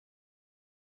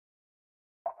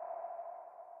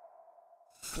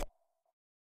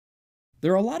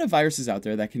There are a lot of viruses out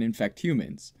there that can infect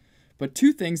humans, but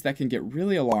two things that can get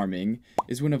really alarming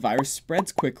is when a virus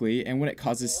spreads quickly and when it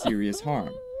causes serious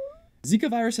harm.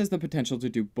 Zika virus has the potential to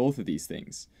do both of these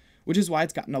things, which is why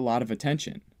it's gotten a lot of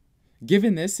attention.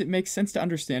 Given this, it makes sense to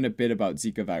understand a bit about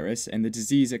Zika virus and the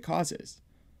disease it causes.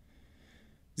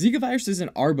 Zika virus is an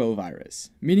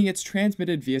arbovirus, meaning it's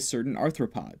transmitted via certain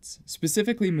arthropods,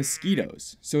 specifically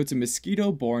mosquitoes, so it's a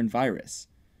mosquito-borne virus.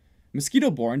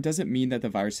 Mosquito-borne doesn't mean that the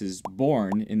virus is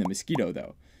born in the mosquito,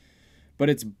 though, but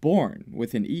it's born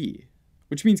with an E,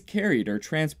 which means carried or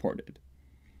transported.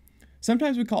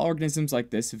 Sometimes we call organisms like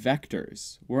this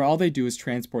vectors, where all they do is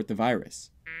transport the virus.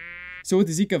 So with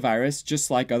the Zika virus, just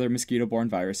like other mosquito-borne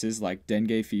viruses like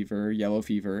dengue fever, yellow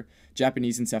fever,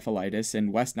 Japanese encephalitis,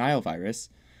 and West Nile virus,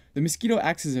 the mosquito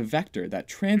acts as a vector that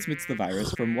transmits the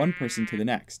virus from one person to the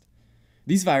next.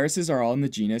 These viruses are all in the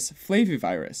genus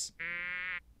Flavivirus.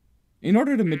 In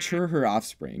order to mature her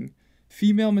offspring,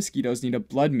 female mosquitoes need a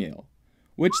blood meal,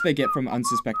 which they get from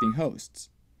unsuspecting hosts.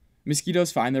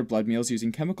 Mosquitoes find their blood meals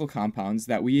using chemical compounds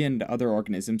that we and other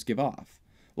organisms give off,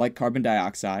 like carbon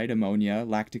dioxide, ammonia,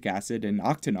 lactic acid, and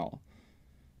octanol.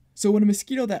 So when a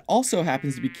mosquito that also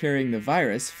happens to be carrying the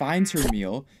virus finds her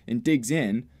meal and digs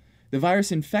in, the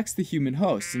virus infects the human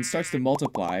host and starts to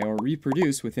multiply or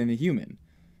reproduce within the human.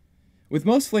 With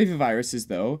most flaviviruses,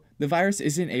 though, the virus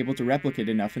isn't able to replicate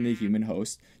enough in the human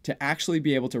host to actually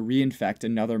be able to reinfect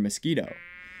another mosquito,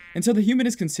 and so the human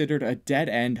is considered a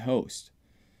dead-end host.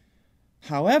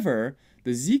 However,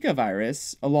 the Zika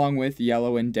virus, along with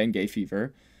yellow and dengue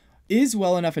fever, is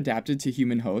well enough adapted to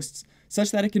human hosts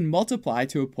such that it can multiply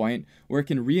to a point where it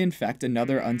can reinfect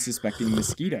another unsuspecting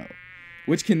mosquito,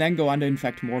 which can then go on to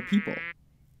infect more people.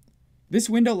 This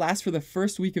window lasts for the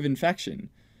first week of infection,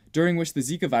 during which the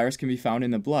Zika virus can be found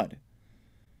in the blood.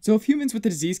 So if humans with the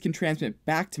disease can transmit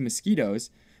back to mosquitoes,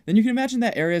 then you can imagine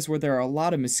that areas where there are a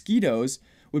lot of mosquitoes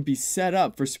would be set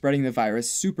up for spreading the virus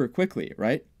super quickly,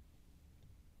 right?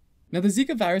 Now the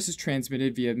Zika virus is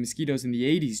transmitted via mosquitoes in the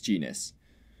Aedes genus.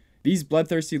 These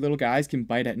bloodthirsty little guys can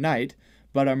bite at night,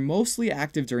 but are mostly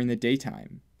active during the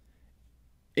daytime.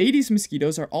 Aedes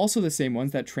mosquitoes are also the same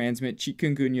ones that transmit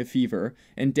chikungunya fever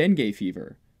and dengue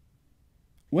fever.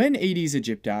 When Aedes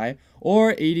aegypti,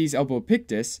 or Aedes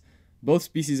albopictus, both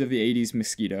species of the Aedes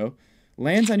mosquito,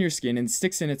 lands on your skin and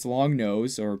sticks in its long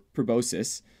nose, or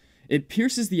proboscis, it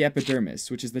pierces the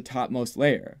epidermis, which is the topmost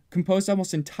layer, composed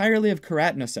almost entirely of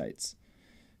keratinocytes.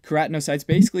 Keratinocytes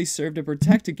basically serve to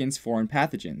protect against foreign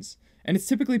pathogens, and it's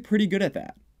typically pretty good at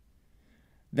that.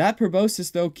 That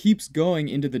proboscis, though, keeps going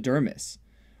into the dermis,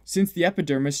 since the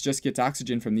epidermis just gets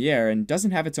oxygen from the air and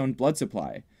doesn't have its own blood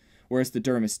supply, whereas the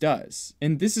dermis does.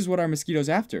 And this is what our mosquito's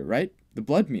after, right? The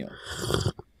blood meal.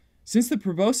 Since the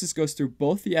proboscis goes through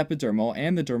both the epidermal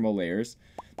and the dermal layers,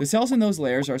 the cells in those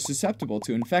layers are susceptible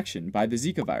to infection by the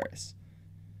Zika virus.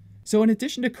 So in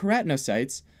addition to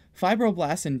keratinocytes,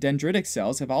 fibroblasts and dendritic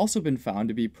cells have also been found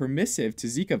to be permissive to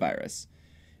Zika virus,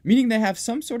 meaning they have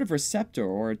some sort of receptor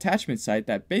or attachment site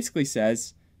that basically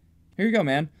says, "Here you go,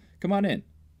 man, come on in."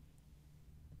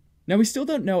 Now we still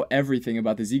don't know everything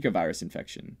about the Zika virus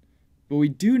infection, but we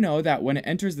do know that when it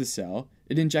enters the cell,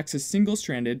 it injects a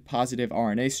single-stranded positive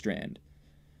RNA strand.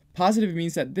 Positive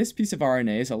means that this piece of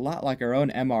RNA is a lot like our own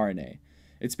mRNA.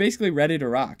 It's basically ready to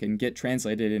rock and get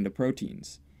translated into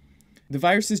proteins. The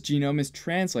virus's genome is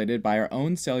translated by our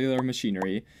own cellular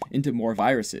machinery into more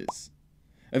viruses.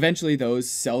 Eventually, those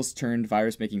cells-turned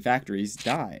virus-making factories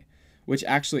die, which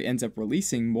actually ends up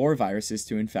releasing more viruses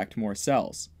to infect more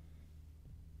cells.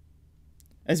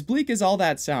 As bleak as all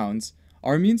that sounds,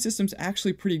 our immune system's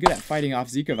actually pretty good at fighting off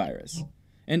Zika virus,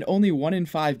 and only 1 in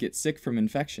 5 get sick from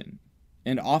infection,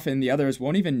 and often the others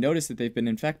won't even notice that they've been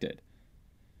infected.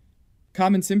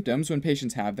 Common symptoms when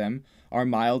patients have them are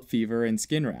mild fever and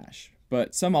skin rash,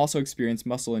 but some also experience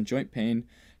muscle and joint pain,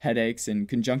 headaches, and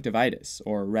conjunctivitis,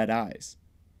 or red eyes.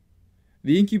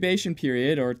 The incubation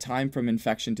period, or time from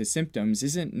infection to symptoms,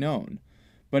 isn't known,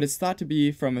 but it's thought to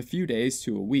be from a few days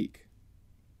to a week.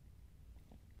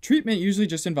 Treatment usually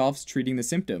just involves treating the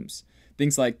symptoms,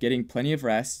 things like getting plenty of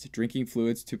rest, drinking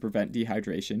fluids to prevent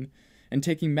dehydration, and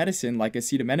taking medicine like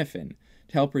acetaminophen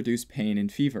to help reduce pain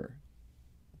and fever.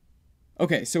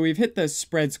 Okay, so we've hit the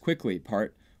spreads quickly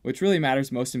part, which really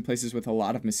matters most in places with a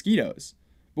lot of mosquitoes.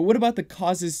 But what about the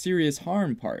causes serious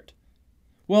harm part?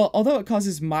 Well, although it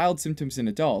causes mild symptoms in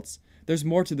adults, there's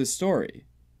more to the story.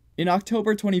 In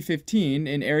October 2015,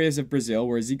 in areas of Brazil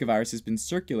where Zika virus has been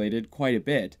circulated quite a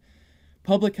bit,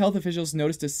 public health officials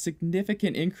noticed a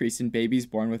significant increase in babies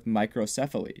born with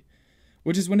microcephaly,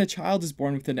 which is when a child is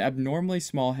born with an abnormally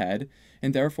small head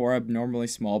and therefore abnormally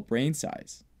small brain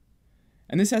size.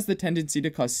 and this has the tendency to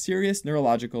cause serious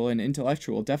neurological and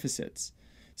intellectual deficits,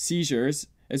 seizures,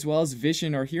 as well as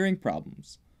vision or hearing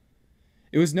problems.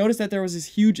 It was noticed that there was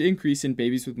this huge increase in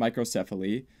babies with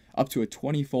microcephaly, up to a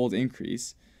 20-fold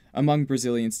increase, among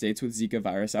Brazilian states with Zika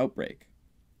virus outbreak.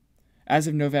 As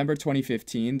of November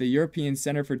 2015, the European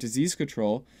Center for Disease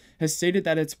Control has stated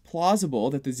that it's plausible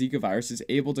that the Zika virus is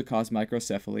able to cause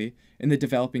microcephaly in the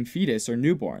developing fetus or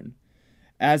newborn,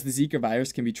 as the Zika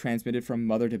virus can be transmitted from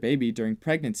mother to baby during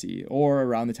pregnancy or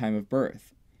around the time of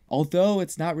birth, although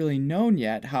it's not really known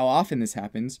yet how often this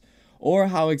happens or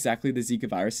how exactly the Zika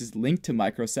virus is linked to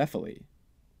microcephaly.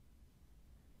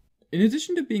 In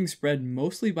addition to being spread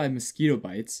mostly by mosquito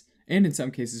bites, and in some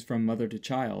cases from mother to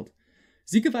child,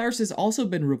 Zika virus has also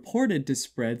been reported to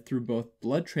spread through both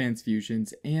blood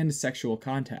transfusions and sexual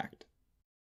contact.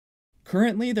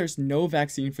 Currently, there's no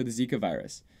vaccine for the Zika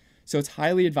virus, so it's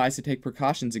highly advised to take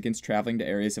precautions against traveling to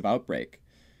areas of outbreak,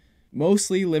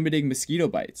 mostly limiting mosquito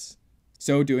bites,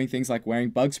 so doing things like wearing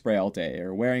bug spray all day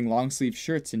or wearing long-sleeve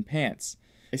shirts and pants,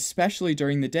 especially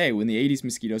during the day when the Aedes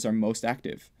mosquitoes are most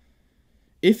active.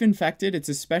 If infected, it's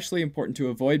especially important to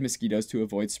avoid mosquitoes to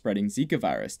avoid spreading Zika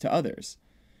virus to others,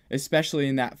 especially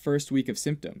in that first week of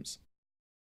symptoms.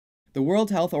 The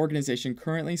World Health Organization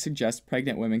currently suggests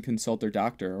pregnant women consult their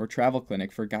doctor or travel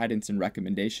clinic for guidance and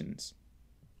recommendations.